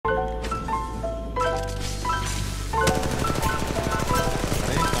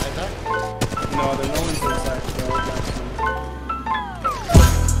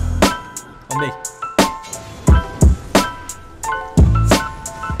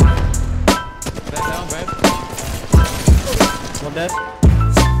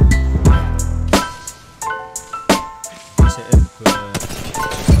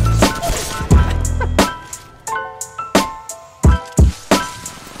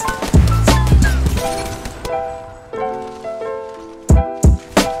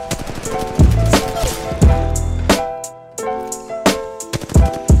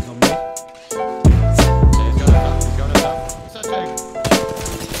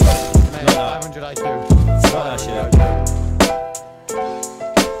that. 500 IQ. Fuck that shit.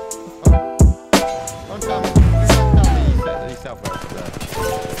 Don't tell me. Don't tell me he's self-worth there.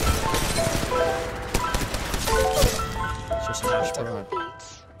 It's just an ash, bro.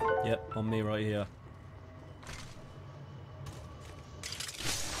 Yep, on me right here.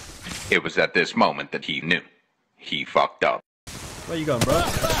 It was at this moment that he knew. He fucked up. Where you going, bro?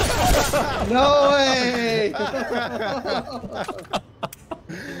 No way!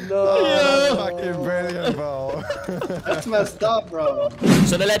 No. That's fucking brilliant, bro. That's messed up, bro.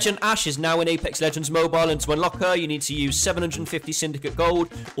 So the legend Ash is now in Apex Legends Mobile, and to unlock her, you need to use 750 Syndicate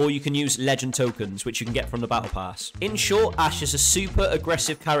Gold, or you can use Legend Tokens, which you can get from the Battle Pass. In short, Ash is a super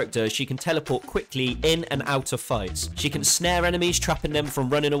aggressive character. She can teleport quickly in and out of fights. She can snare enemies, trapping them from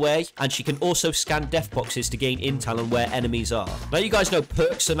running away, and she can also scan death boxes to gain intel on where enemies are. Now you guys know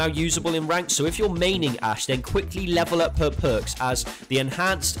perks are now usable in rank, so if you're maining Ash, then quickly level up her perks, as the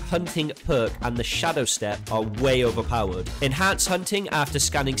Enhanced Hunting perk and the Shadow Step are way overpowered. Enhanced Hunting, after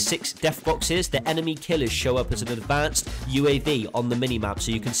scanning 6 death boxes, the enemy killers show up as an advanced UAV on the minimap,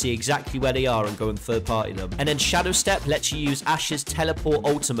 so you can see exactly where they are and go and third party them. And then Shadow Step lets you use Ash's teleport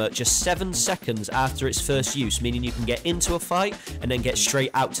ultimate just 7 seconds after its first use, meaning you can get into a fight and then get straight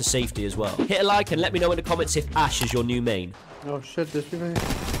out to safety as well. Hit a like and let me know in the comments if Ash is your new main. Oh shit, this be me.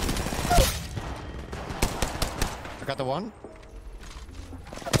 I got the one.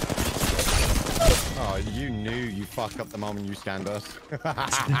 Oh, you knew you fucked up the moment you scanned us. Oh,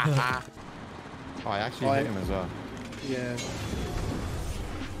 I actually hit him as well. Yeah.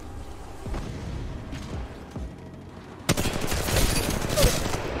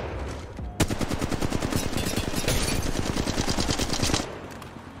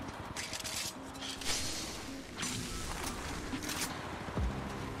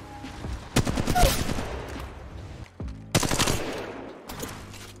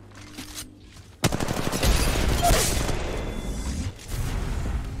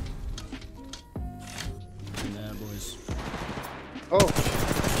 Oh.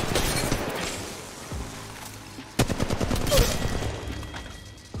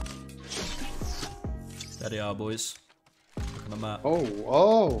 There they are, boys. Look at the map.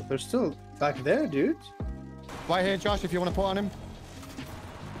 Oh, they're still back there, dude. Right here, Josh, if you want to put on him.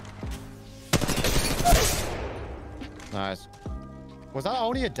 Nice. Was that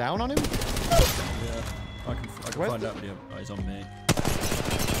only a down on him? Yeah, I can find out video. Oh, he's on me.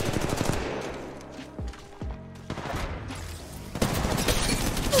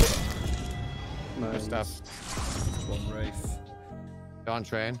 Good stuff. One Wraith. They're on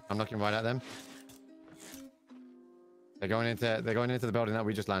train. I'm looking right at them. They're going into the building that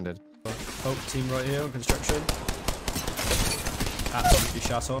we just landed. Oh, team right here on construction. Absolutely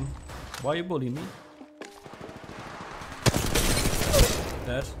shot on. Why are you bullying me?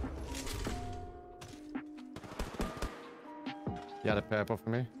 Dead. Yeah, the purple for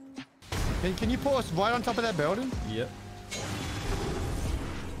me. Can you put us right on top of that building? Yep.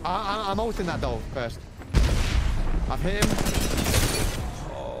 I'm ulting that though first. I've hit him.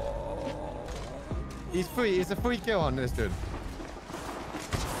 Oh. He's free. It's a free kill on this dude.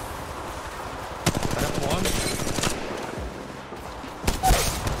 I got one.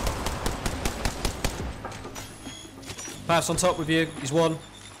 Pass on top with you. He's one.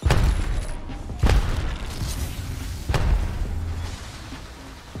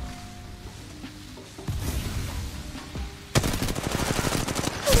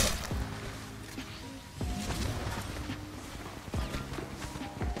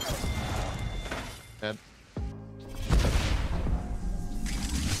 Dead.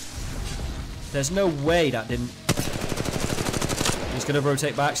 There's no way that didn't. He's gonna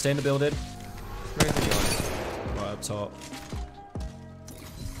rotate back, stay in the building. Where's he going? Right up top.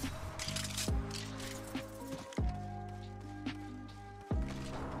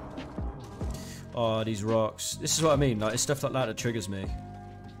 Oh, these rocks. This is what I mean. Like, it's stuff like that that triggers me.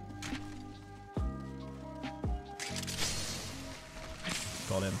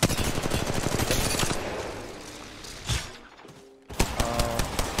 Got him.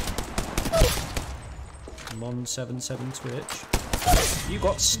 Mon77 Twitch. You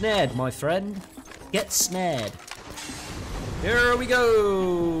got snared, my friend. Get snared. Here we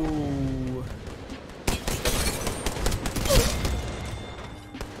go.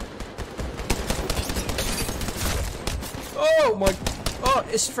 Oh my. Oh,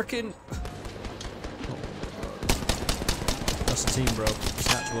 it's freaking. That's a team, bro. It's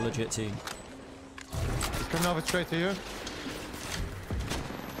an actual legit team. He's coming over straight to you.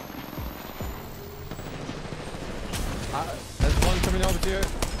 There's one coming over to you.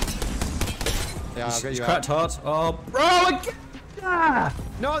 Yeah, I'll get you He's cracked hard. Oh, bro!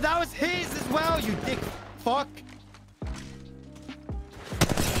 No, that was his as well, you dick fuck.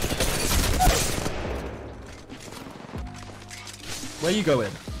 Where you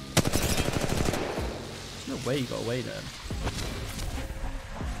going? There's no way you got away then.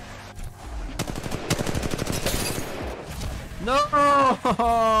 No!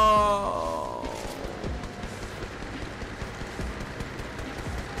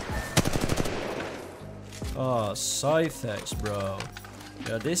 Oh, Scythex, bro.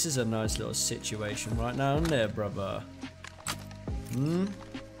 Yeah, this is a nice little situation right now, isn't it, brother? Hmm?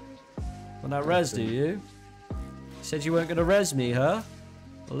 Want that res, do you? You said you weren't gonna res me, huh?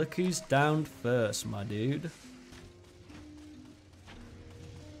 Well, look who's down first, my dude.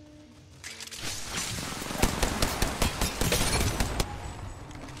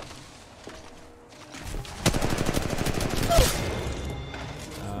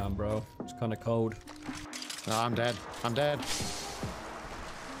 Bro, it's kind of cold. No, I'm dead. I'm dead.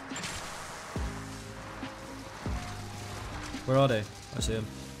 Where are they? I see them.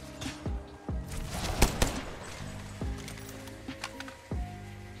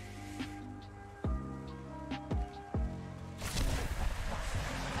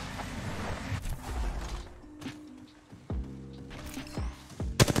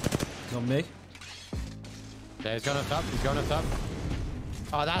 It's on me. Yeah, he's going up top. He's going up top.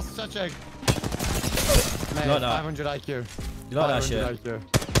 Oh, that's such a... Mate, like that? 500 IQ. You like that shit? IQ.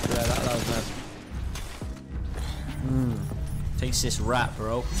 Yeah, that was nice. Taste this rat,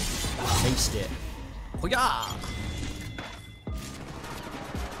 bro. Taste it. Oh yeah!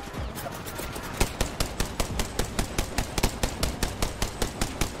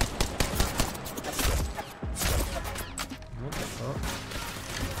 What the fuck?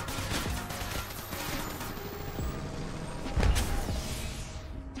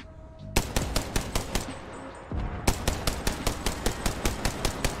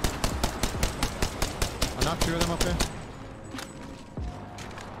 I knocked 2 of them up there.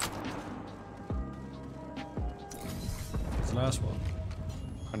 It's the last one.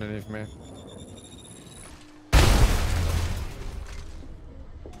 Underneath me. You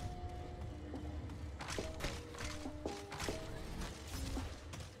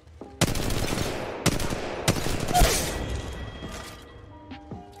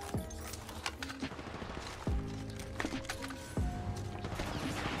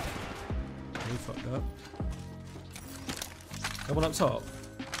fucked up. That one up top.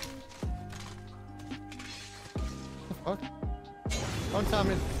 What? Don't tell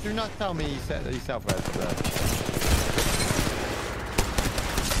me. Do not tell me you set yourself as that.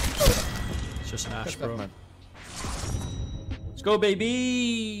 It's just an ash, Get that, bro. man. Let's go, baby!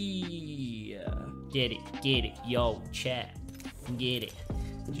 Get it, yo, chat. Get it.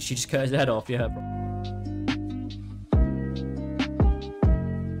 She just cut his head off, yeah, bro.